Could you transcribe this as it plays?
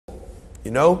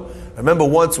You know? I remember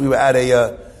once we were at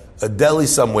a deli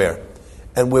somewhere,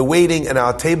 and we're waiting, and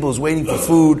our table is waiting for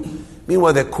food.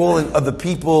 Meanwhile, they're calling other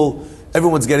people.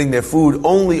 Everyone's getting their food.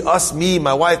 Only us, me,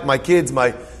 my wife, my kids,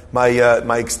 my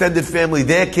extended family,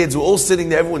 their kids, we're all sitting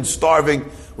there. Everyone's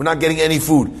starving. We're not getting any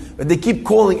food. But they keep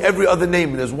calling every other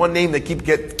name. And there's one name that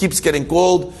keeps getting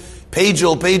called,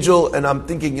 Pagel. And I'm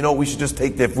thinking, we should just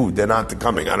take their food. They're not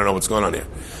coming. I don't know what's going on here.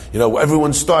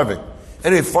 Everyone's starving.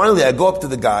 Anyway, finally, I go up to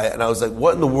the guy, and I was like,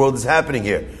 what in the world is happening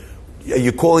here?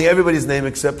 You're calling everybody's name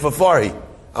except for Farhi.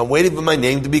 I'm waiting for my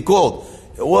name to be called.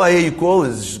 All I hear you call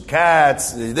is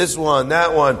Katz, this one,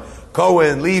 that one,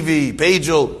 Cohen, Levy,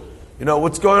 Pagel.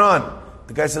 What's going on?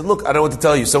 The guy said, look, I don't know what to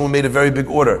tell you. Someone made a very big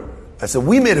order. I said,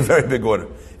 we made a very big order.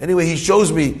 Anyway, he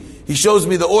shows me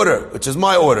the order, which is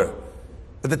my order.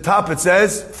 At the top it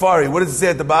says, Farhi. What does it say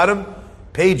at the bottom?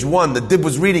 Page 1. The dib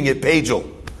was reading it, Pagel.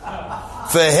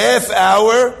 For a half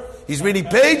hour, he's reading,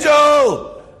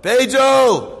 Pagel!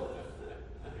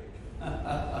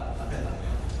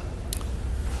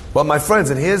 Well, my friends,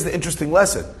 and here's the interesting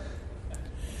lesson.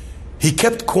 He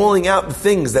kept calling out the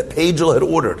things that Pagel had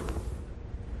ordered.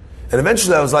 And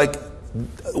eventually I was like,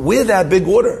 we're that big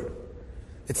order.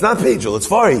 It's not Pagel, it's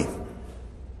Farhi.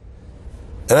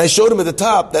 And I showed him at the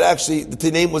top that actually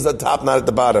the name was at the top, not at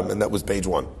the bottom, and that was page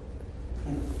 1.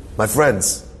 My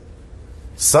friends,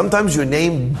 sometimes your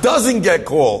name doesn't get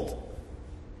called.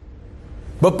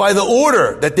 But by the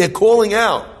order that they're calling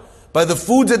out, by the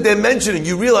foods that they're mentioning,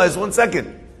 you realize, 1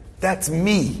 second, that's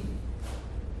me.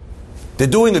 They're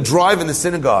doing a drive in the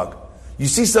synagogue. You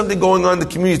see something going on in the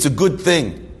community, it's a good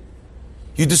thing.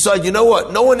 You decide, you know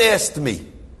what? No one asked me.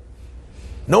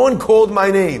 No one called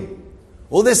my name.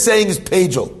 All they're saying is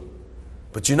Pagel.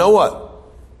 But you know what?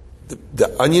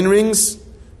 The onion rings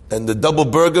and the double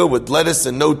burger with lettuce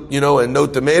and no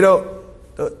tomato,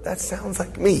 that sounds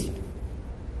like me.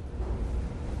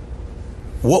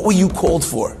 What were you called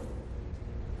for?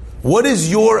 What is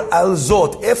your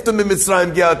alzot? After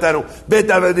Mitzrayim Ge'atanu, Bet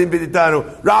Avadim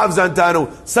B'ditanu, Rav Zantanu,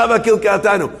 Savakil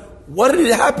Ke'atanu. What did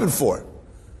it happen for?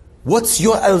 What's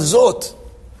your alzot?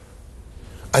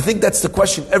 I think that's the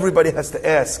question everybody has to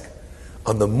ask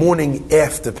on the morning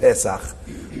after Pesach,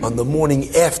 on the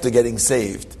morning after getting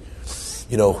saved.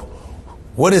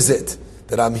 What is it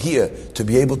that I'm here to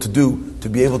be able to do, to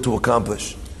be able to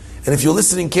accomplish? And if you're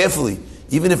listening carefully,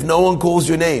 even if no one calls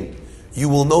your name, you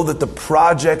will know that the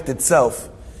project itself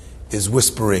is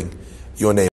whispering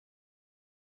your name.